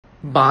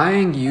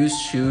Buying used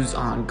shoes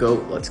on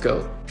GOAT, let's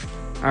go.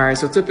 Alright,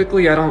 so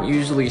typically I don't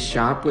usually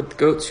shop with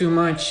GOAT too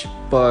much,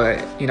 but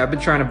I've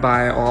been trying to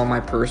buy all my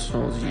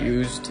personals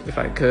used if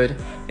I could.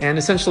 And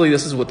essentially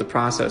this is what the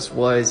process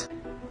was.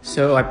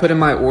 So I put in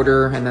my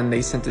order and then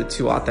they sent it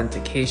to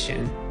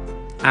authentication.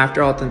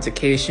 After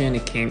authentication,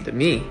 it came to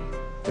me.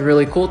 The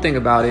really cool thing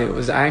about it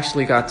was I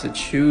actually got to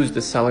choose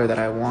the seller that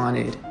I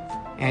wanted.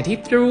 And he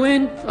threw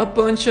in a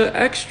bunch of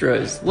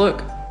extras,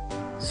 look.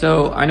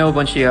 So I know a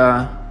bunch of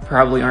y'all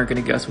probably aren't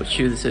gonna guess what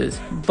shoe this is,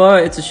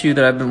 but it's a shoe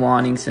that I've been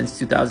wanting since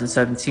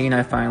 2017.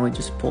 I finally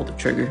just pulled the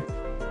trigger.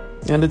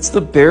 And it's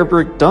the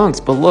Bearbrick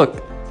Dunks, but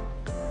look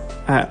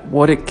at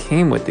what it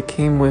came with. It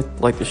came with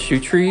like the shoe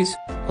trees,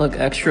 like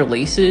extra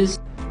laces,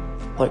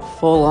 like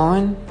full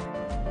on,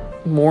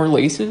 more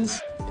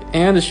laces.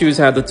 And the shoes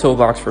had the toe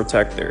box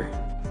protector.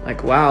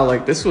 Like wow,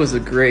 like this was a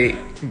great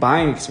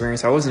buying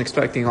experience. I wasn't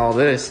expecting all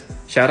this.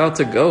 Shout out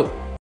to GOAT.